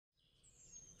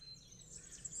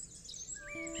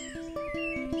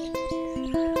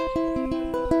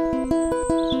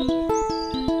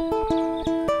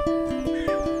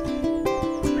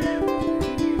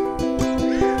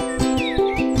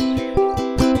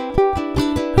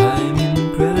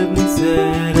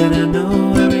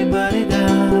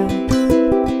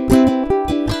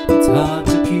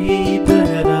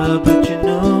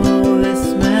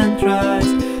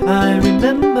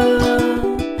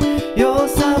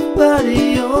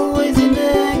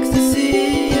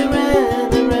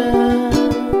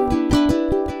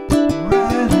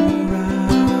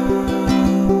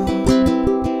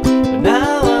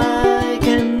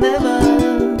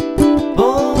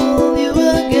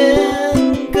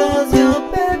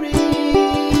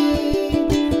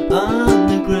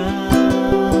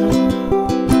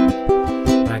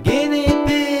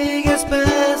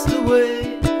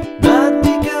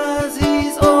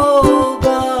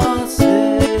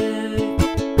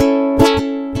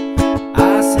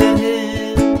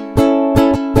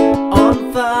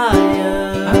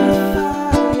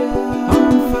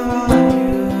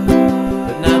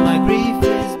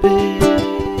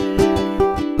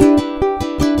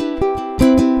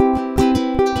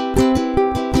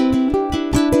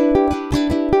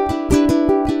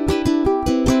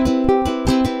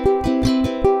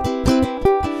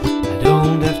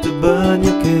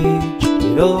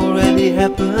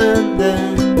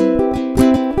then.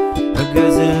 A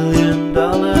gazillion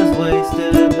dollars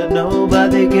wasted, but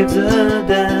nobody gives a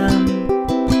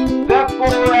damn. That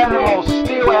poor animal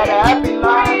still had a happy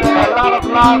life and a lot of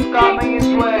love coming his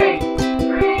way.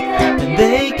 And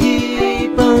they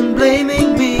keep on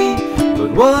blaming me,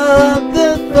 but what the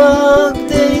fuck,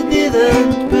 they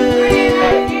didn't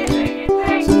pay.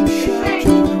 So shut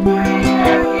your mouth.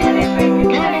 Guinea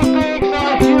pigs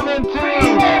are human too.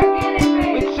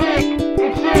 It's sick,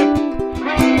 it's sick.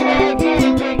 Free that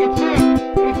guinea pig, it's sick,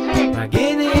 it's sick. My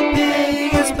guinea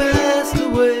pig has passed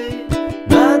away,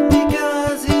 not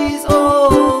because he's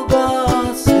old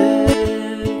or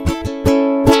sick.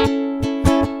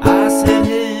 I set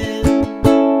him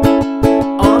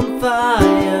on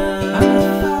fire,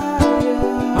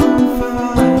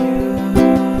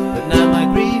 but now my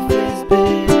grief is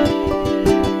big.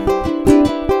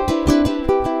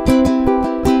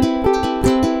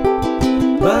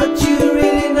 But you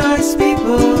really nice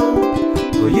people,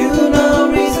 for you no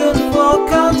reason for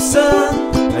concern.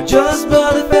 I just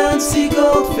bought a fancy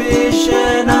goldfish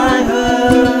and I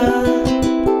heard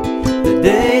that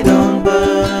they don't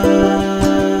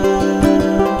burn.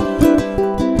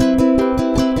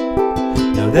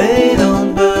 No, they don't